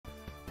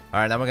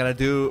Alright, now we're gonna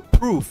do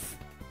Proof.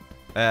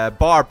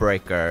 Bar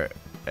Breaker.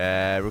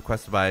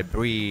 Requested by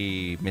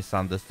Bree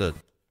Misunderstood.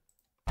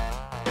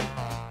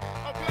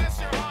 Oh,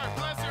 bless your heart,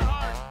 bless your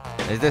heart.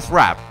 Is this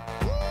rap?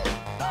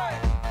 Hey,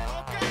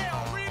 okay,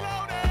 I'm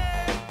reloading.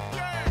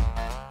 Yeah.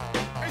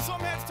 Hey,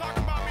 some heads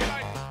talking about me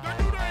like, that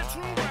dude ain't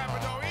true rapper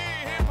though. He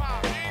ain't hip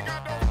hop. He ain't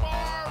got those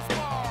bars. You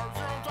know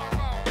what I'm talking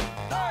about?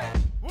 Hey,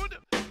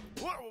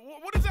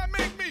 what does that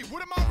make me?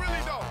 What am I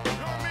really though? You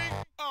know what I mean?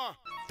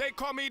 They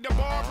call me the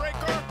bar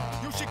breaker.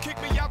 You should kick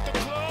me out the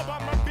club.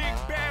 I'm a big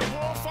bad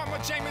wolf. I'm a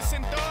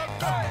Jameson Doug.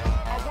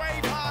 I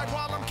wave high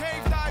while I'm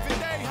cave diving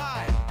day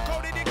high.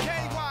 Coated in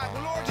KY,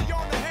 with orgy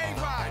on the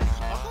hayride.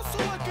 I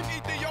hustle like an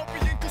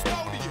Ethiopian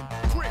custodian.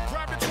 Quick,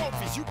 grab the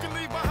trophies. You can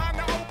leave behind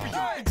the opium.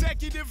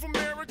 Executive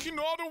American,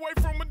 all the way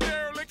from a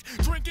derelict.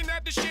 Drinking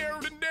at the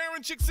Sheridan,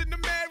 daring chicks into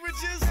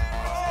marriages.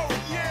 Oh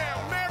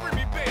yeah, marry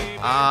me, baby.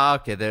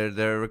 Okay,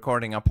 they're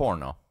recording a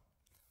porno.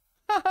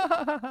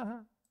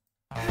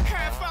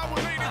 Half hour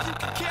later, you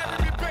can carry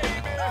me,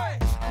 baby.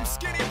 I'm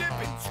skinny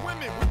dipping,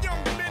 swimming with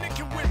young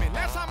Dominican women.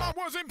 Last time I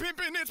wasn't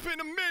pimping, it's been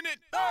a minute.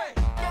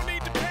 No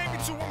need to pay me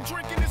to, I'm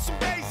drinking in some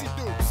Daisy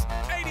Dukes.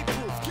 80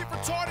 proof, get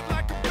retarded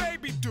like a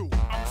baby do.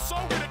 I'm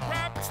so good at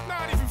rap, it's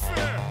not even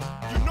fair.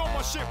 You know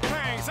my shit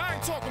bangs, I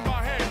ain't talking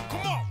about hair.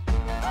 Come on.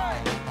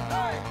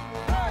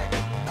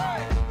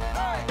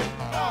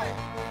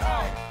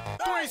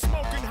 Three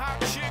smoking hot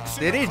chicks.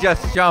 Did he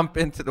just jump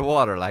into the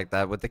water like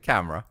that with the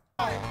camera?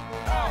 Three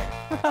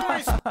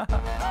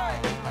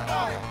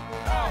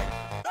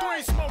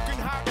smoking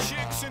hot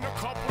chicks and a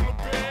couple of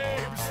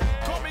babes.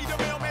 Call me the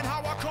mailman, how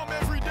I come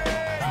every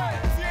day.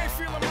 If you ain't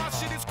feeling my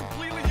shit, it's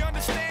completely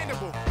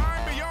understandable.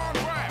 I'm beyond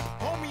rap,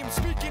 homie, I'm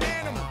speaking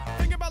animal.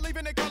 Think about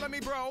leaving, they calling me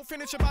bro.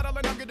 Finish a bottle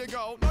and I'm good to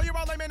go. No, you're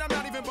all lame and I'm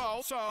not even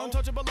bold. So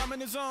untouchable, I'm in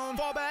the zone.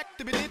 Fall back,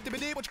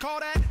 dibby-dip, what you call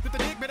that? With the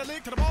dick, better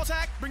lick to the ball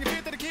sack. Bring your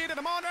kid to the kid and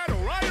I'm on that.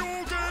 Alright,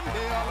 you good?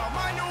 They all on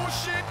my new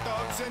shit,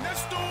 thugs and the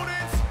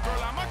students.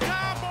 Girl, I'm a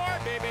cowboy,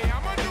 baby,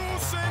 I'm a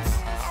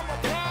nuisance. I'm a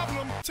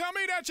problem. Tell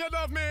me that you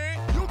love me.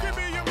 You can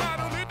be your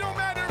model, it don't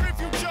matter if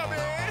you chubby.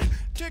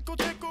 Tickle,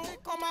 tickle,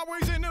 on my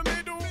ways in the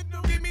middle.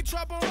 Give me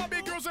trouble,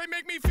 big girls, they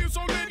make me feel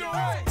so little.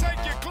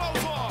 Take your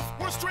clothes off,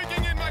 we're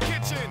streaking in my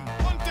kitchen.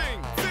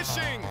 Hunting,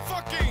 fishing,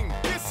 fucking,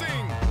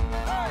 kissing.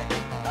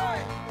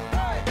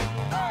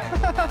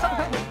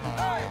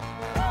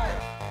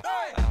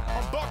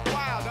 I'm buck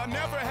wild, I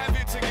never have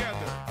it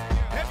together.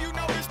 Have you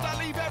noticed I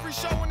leave every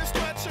show in a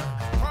stretcher?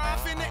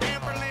 Prof in the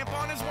amber lamp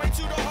on his way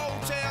to the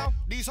hotel.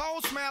 These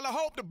hoes smell, I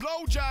hope the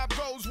blowjob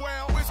goes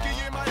well. Whiskey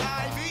in my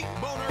IV,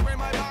 boner in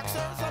my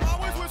boxers. I'm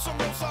always with some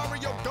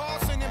Rosario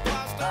Dawson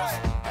imposters.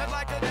 Head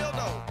like a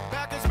dildo,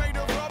 back is made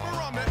of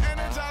rubber. I'm the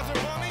Energizer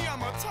Bunny,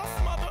 I'm a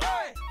tough mother.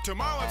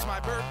 Tomorrow it's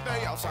my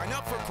birthday, I'll sign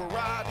up for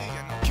karate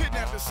and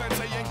kidnap the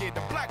sensei and get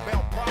the black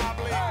belt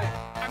probably. I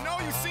know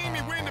you seen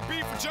me win the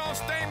beef with John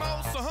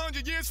Stamos.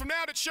 100 years from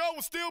now, that show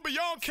will still be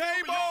on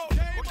cable.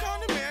 What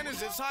kind of man is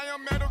this? High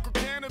on medical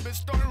cannabis,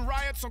 starting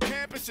riots on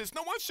campuses.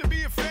 No one should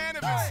be a fan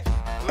of this.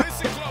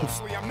 Listen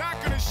closely, I'm not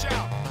gonna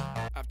shout.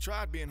 I've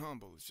tried being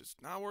humble, it's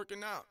just not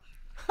working out.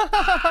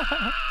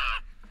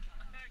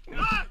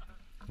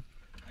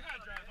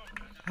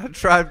 I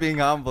tried being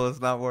humble, it's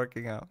not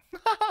working out.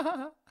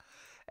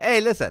 Hey,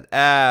 listen,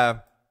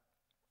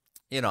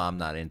 you know I'm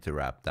not into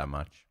rap that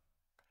much.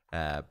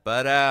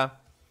 But I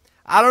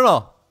don't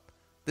know.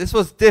 This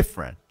was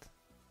different.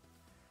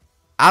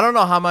 I don't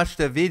know how much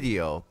the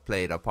video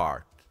played a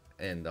part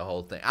in the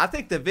whole thing. I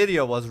think the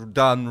video was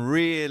done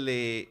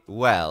really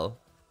well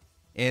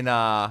in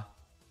a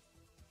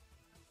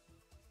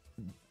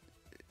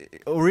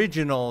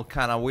original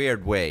kind of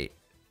weird way.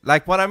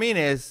 Like, what I mean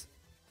is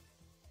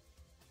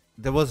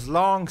there was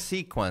long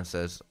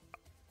sequences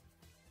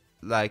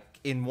like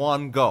in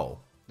one go.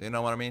 You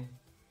know what I mean?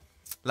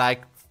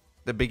 Like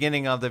the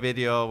beginning of the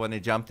video when he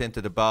jumped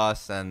into the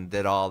bus and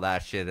did all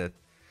that shit at,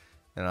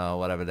 you know,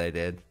 whatever they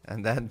did,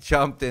 and then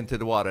jumped into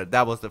the water.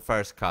 That was the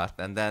first cut,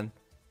 and then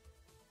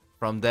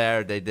from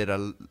there they did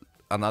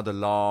another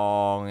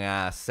long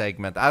ass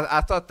segment.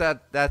 I thought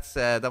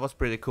that was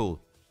pretty cool.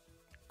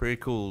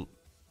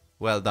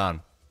 Well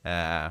done.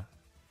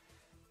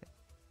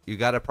 You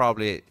gotta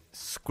probably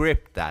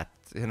script that,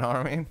 you know what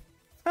I mean?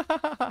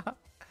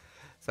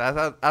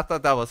 So I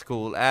thought that was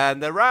cool,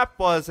 and the rap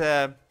was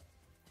it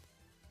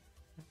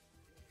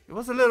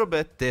was a little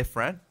bit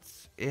different.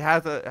 It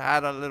had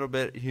a little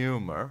bit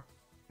humor.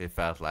 It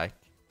felt like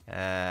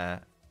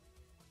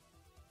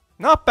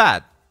not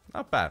bad.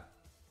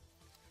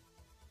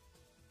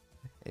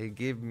 It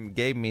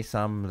gave me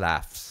some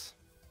laughs,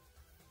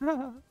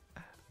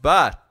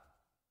 but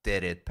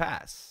did it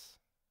pass?